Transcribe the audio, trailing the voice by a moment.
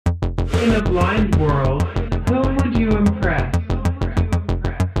In a blind world, whom would you impress?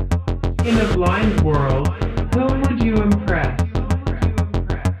 In a blind world, whom would you impress?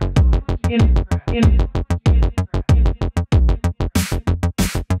 In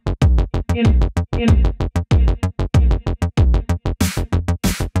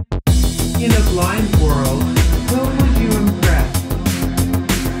a blind world, whom would you impress?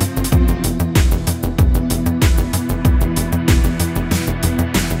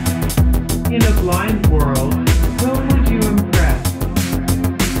 In a blind world, whom would you impress?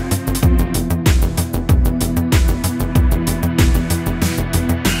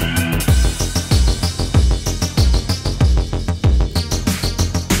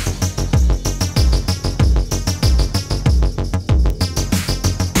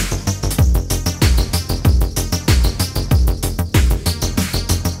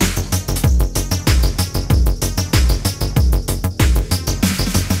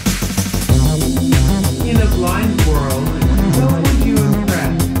 In a blind world,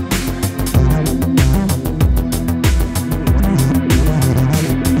 whom would you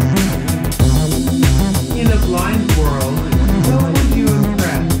impress? In a blind world, whom would you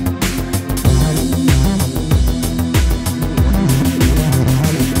impress?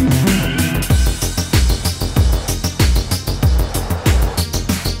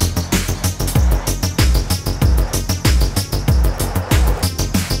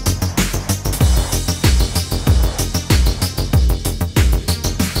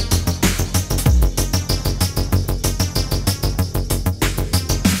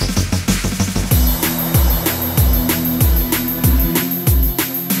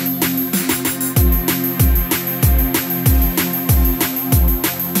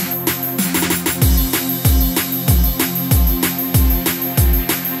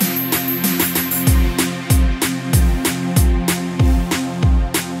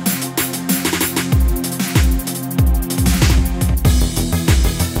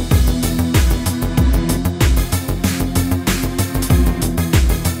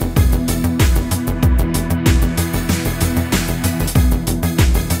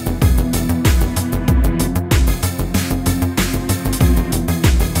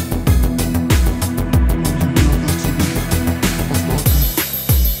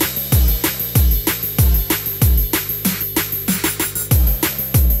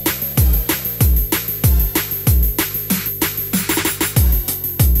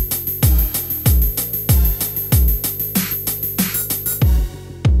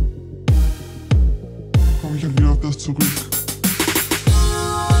 Komm ich nie auf das zurück.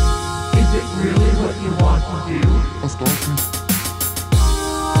 Is it really what you want to do? Was darf ich?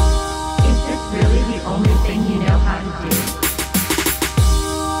 Is this really the only thing you know how to do?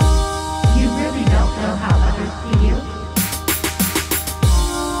 You really don't know how others see you?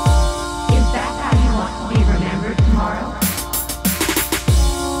 Is that how you want to be remembered tomorrow?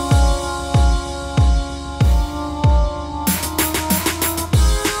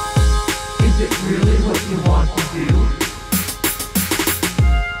 Is it really what you want to do?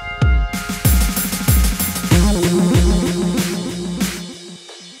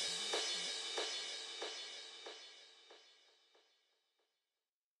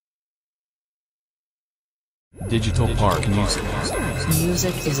 Digital Park Music.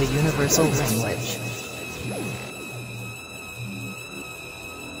 Music is a universal language.